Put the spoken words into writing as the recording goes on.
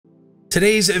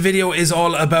Today's video is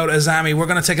all about AZAMI. We're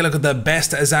going to take a look at the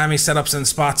best AZAMI setups and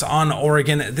spots on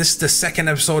Oregon. This is the second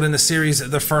episode in the series.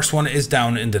 The first one is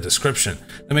down in the description.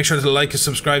 Now make sure to like and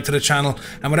subscribe to the channel.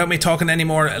 And without me talking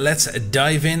anymore, let's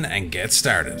dive in and get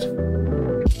started.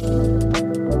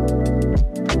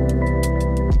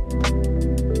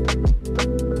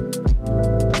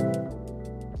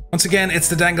 Once again, it's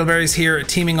the Dangleberries here,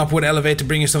 teaming up with Elevate to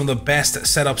bring you some of the best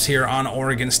setups here on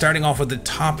Oregon. Starting off with the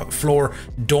top floor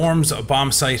dorms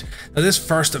bomb site. Now this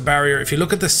first barrier, if you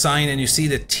look at the sign and you see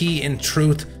the T in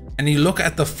truth, and you look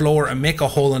at the floor and make a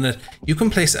hole in it, you can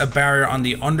place a barrier on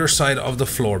the underside of the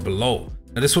floor below.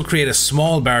 Now this will create a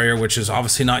small barrier, which is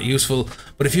obviously not useful,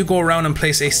 but if you go around and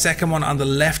place a second one on the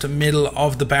left middle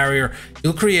of the barrier,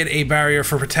 you'll create a barrier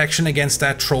for protection against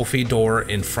that trophy door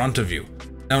in front of you.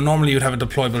 Now normally you'd have a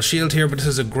deployable shield here, but this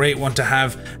is a great one to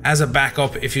have as a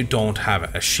backup if you don't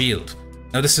have a shield.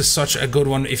 Now this is such a good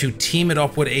one if you team it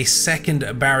up with a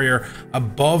second barrier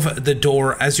above the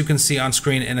door, as you can see on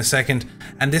screen in a second,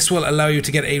 and this will allow you to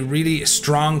get a really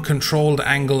strong controlled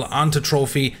angle onto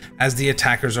trophy as the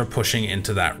attackers are pushing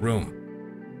into that room.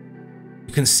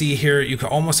 You can see here you can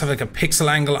almost have like a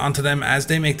pixel angle onto them as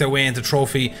they make their way into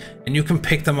trophy, and you can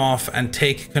pick them off and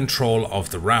take control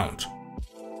of the round.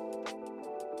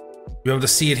 You'll be able to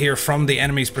see it here from the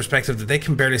enemy's perspective that they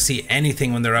can barely see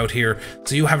anything when they're out here,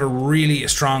 so you have a really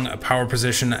strong power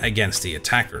position against the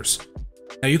attackers.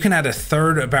 Now you can add a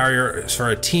third barrier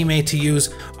for a teammate to use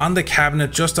on the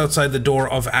cabinet just outside the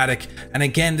door of attic, and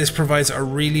again this provides a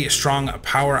really strong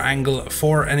power angle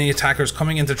for any attackers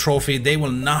coming into trophy. They will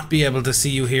not be able to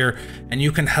see you here, and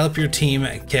you can help your team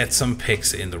get some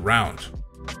picks in the round.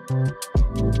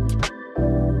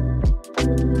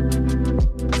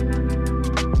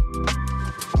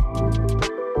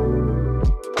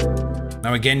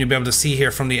 Now again, you'll be able to see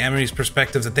here from the enemy's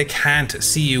perspective that they can't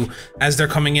see you as they're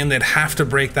coming in. They'd have to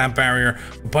break that barrier.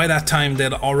 By that time,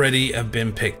 they'd already have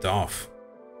been picked off.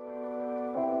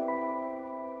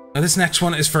 Now this next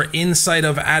one is for inside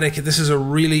of attic. This is a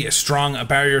really strong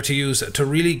barrier to use to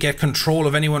really get control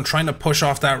of anyone trying to push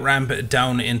off that ramp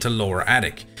down into lower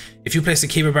attic. If you place a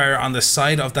keeper barrier on the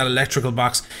side of that electrical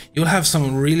box, you'll have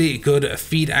some really good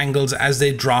feet angles as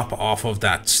they drop off of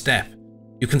that step.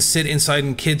 You can sit inside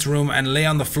in kids' room and lay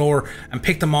on the floor and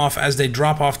pick them off as they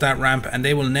drop off that ramp, and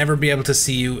they will never be able to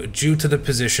see you due to the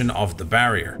position of the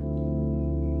barrier.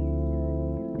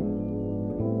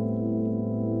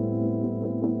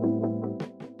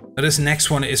 Now this next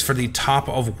one is for the top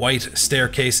of white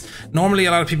staircase. Normally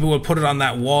a lot of people will put it on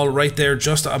that wall right there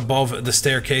just above the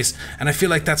staircase, and I feel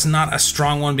like that's not a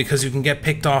strong one because you can get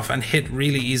picked off and hit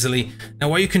really easily. Now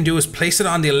what you can do is place it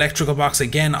on the electrical box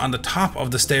again on the top of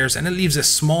the stairs, and it leaves a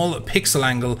small pixel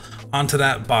angle onto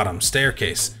that bottom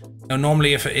staircase. Now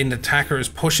normally if an attacker is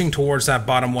pushing towards that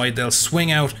bottom white, they'll swing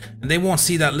out and they won't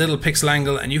see that little pixel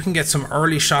angle, and you can get some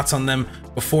early shots on them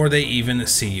before they even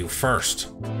see you first.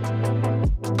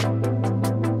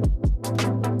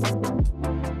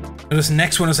 Now this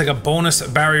next one is like a bonus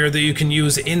barrier that you can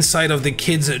use inside of the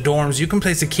kids' dorms. You can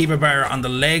place a keeper barrier on the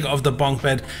leg of the bunk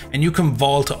bed, and you can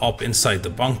vault up inside the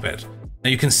bunk bed. Now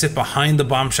you can sit behind the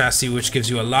bomb chassis, which gives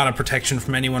you a lot of protection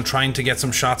from anyone trying to get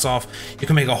some shots off. You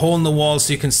can make a hole in the wall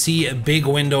so you can see a big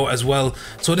window as well.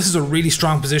 So this is a really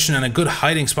strong position and a good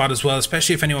hiding spot as well,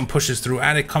 especially if anyone pushes through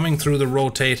attic, coming through the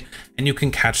rotate, and you can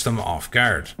catch them off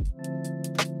guard.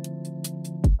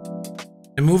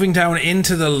 And moving down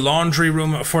into the laundry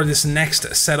room for this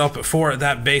next setup for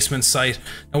that basement site.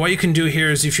 Now what you can do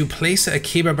here is if you place a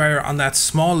keeper barrier on that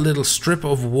small little strip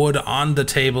of wood on the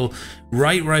table,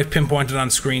 right pinpointed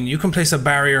on screen, you can place a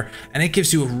barrier, and it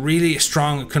gives you a really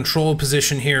strong control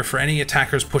position here for any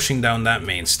attackers pushing down that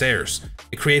main stairs.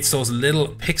 It creates those little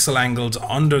pixel angles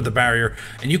under the barrier,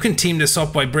 and you can team this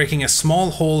up by breaking a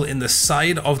small hole in the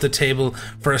side of the table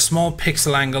for a small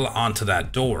pixel angle onto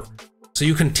that door. So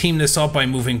you can team this up by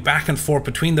moving back and forth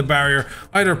between the barrier,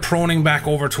 either proning back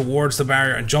over towards the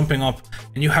barrier and jumping up,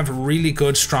 and you have a really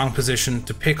good strong position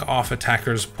to pick off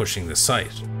attackers pushing the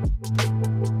site.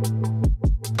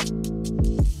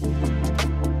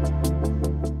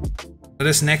 Now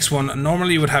this next one,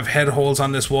 normally you would have head holes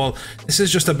on this wall. This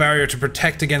is just a barrier to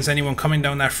protect against anyone coming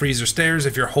down that freezer stairs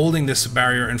if you're holding this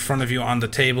barrier in front of you on the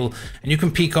table, and you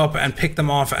can peek up and pick them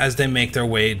off as they make their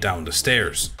way down the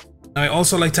stairs. Now I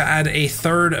also like to add a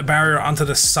third barrier onto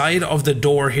the side of the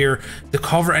door here to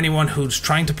cover anyone who's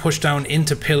trying to push down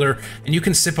into pillar, and you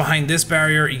can sit behind this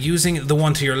barrier using the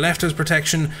one to your left as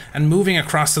protection and moving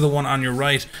across to the one on your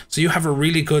right, so you have a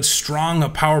really good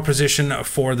strong power position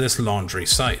for this laundry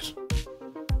site.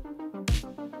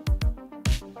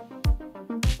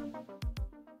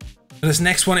 This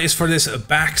next one is for this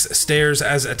back stairs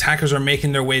as attackers are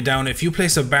making their way down. If you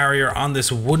place a barrier on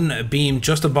this wooden beam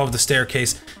just above the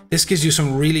staircase, this gives you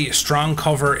some really strong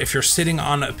cover if you're sitting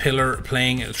on a pillar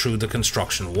playing through the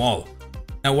construction wall.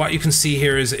 Now what you can see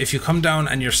here is if you come down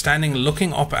and you're standing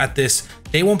looking up at this,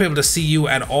 they won't be able to see you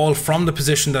at all from the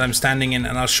position that I'm standing in,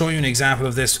 and I'll show you an example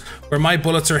of this. Where my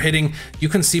bullets are hitting, you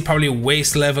can see probably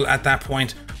waist level at that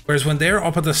point, whereas when they're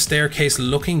up at the staircase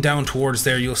looking down towards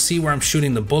there, you'll see where I'm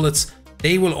shooting the bullets.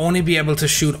 They will only be able to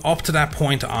shoot up to that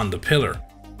point on the pillar,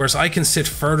 whereas I can sit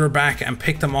further back and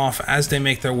pick them off as they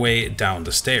make their way down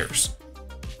the stairs.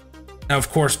 Now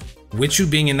of course, with you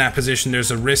being in that position,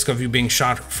 there's a risk of you being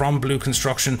shot from blue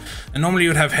construction, and normally you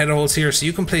would have head holes here, so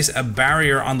you can place a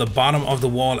barrier on the bottom of the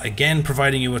wall, again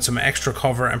providing you with some extra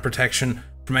cover and protection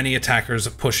from any attackers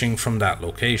pushing from that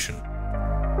location.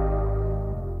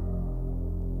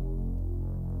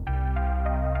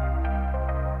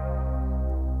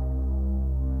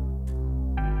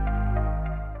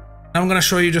 Now I'm going to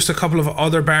show you just a couple of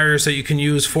other barriers that you can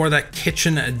use for that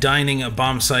kitchen dining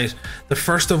bomb site. The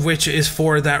first of which is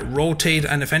for that rotate,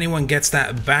 and if anyone gets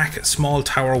that back small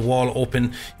tower wall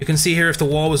open, you can see here if the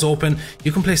wall was open,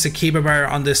 you can place a Kiba barrier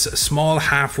on this small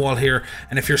half wall here,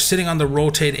 and if you're sitting on the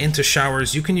rotate into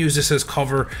showers, you can use this as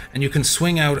cover and you can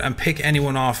swing out and pick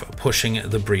anyone off pushing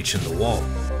the breach in the wall.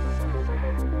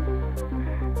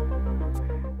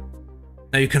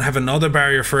 Now you can have another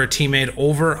barrier for a teammate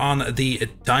over on the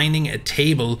dining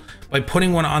table by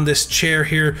putting one on this chair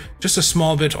here, just a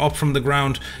small bit up from the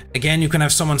ground. Again, you can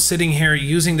have someone sitting here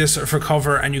using this for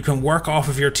cover, and you can work off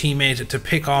of your teammate to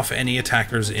pick off any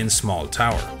attackers in small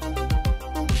tower.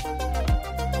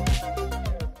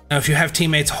 Now if you have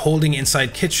teammates holding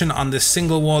inside kitchen on this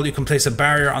single wall, you can place a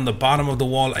barrier on the bottom of the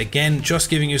wall, again just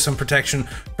giving you some protection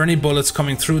for any bullets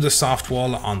coming through the soft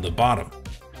wall on the bottom.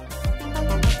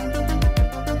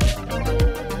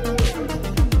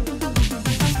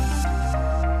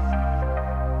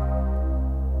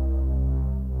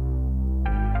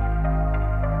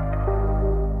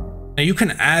 Now you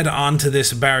can add on to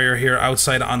this barrier here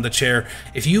outside on the chair.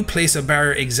 If you place a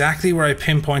barrier exactly where I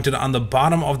pinpointed on the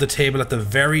bottom of the table at the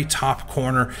very top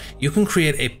corner, you can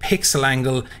create a pixel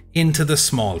angle into the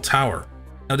small tower.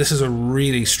 Now this is a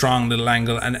really strong little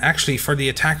angle, and actually for the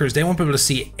attackers, they won't be able to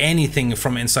see anything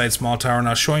from inside small tower. And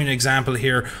I'll show you an example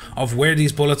here of where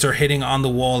these bullets are hitting on the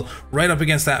wall, right up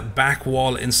against that back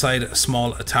wall inside a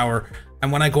small tower.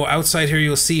 And when I go outside here,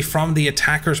 you'll see from the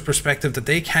attacker's perspective that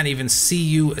they can't even see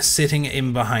you sitting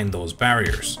in behind those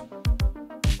barriers.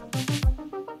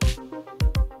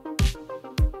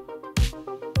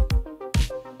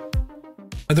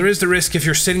 Now there is the risk if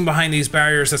you're sitting behind these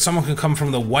barriers that someone can come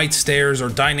from the white stairs or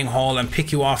dining hall and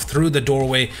pick you off through the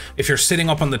doorway. If you're sitting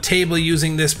up on the table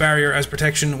using this barrier as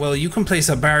protection, well, you can place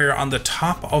a barrier on the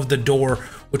top of the door,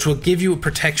 which will give you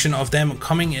protection of them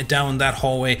coming down that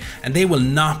hallway, and they will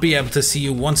not be able to see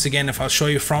you. Once again, if I'll show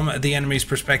you from the enemy's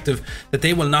perspective, that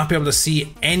they will not be able to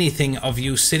see anything of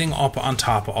you sitting up on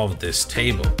top of this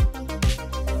table.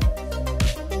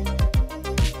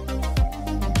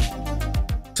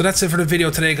 So that's it for the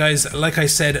video today, guys. Like I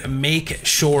said, make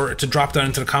sure to drop down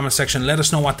into the comment section. Let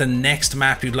us know what the next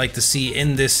map you'd like to see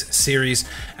in this series.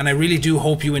 And I really do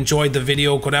hope you enjoyed the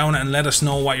video. Go down and let us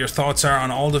know what your thoughts are on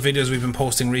all the videos we've been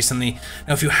posting recently.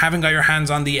 Now, if you haven't got your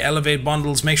hands on the Elevate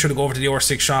bundles, make sure to go over to the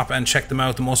R6 shop and check them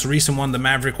out. The most recent one, the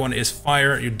Maverick one, is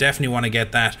fire. You definitely want to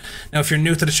get that. Now, if you're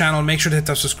new to the channel, make sure to hit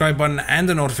that subscribe button and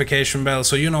the notification bell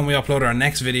so you know when we upload our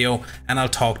next video, and I'll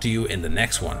talk to you in the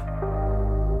next one.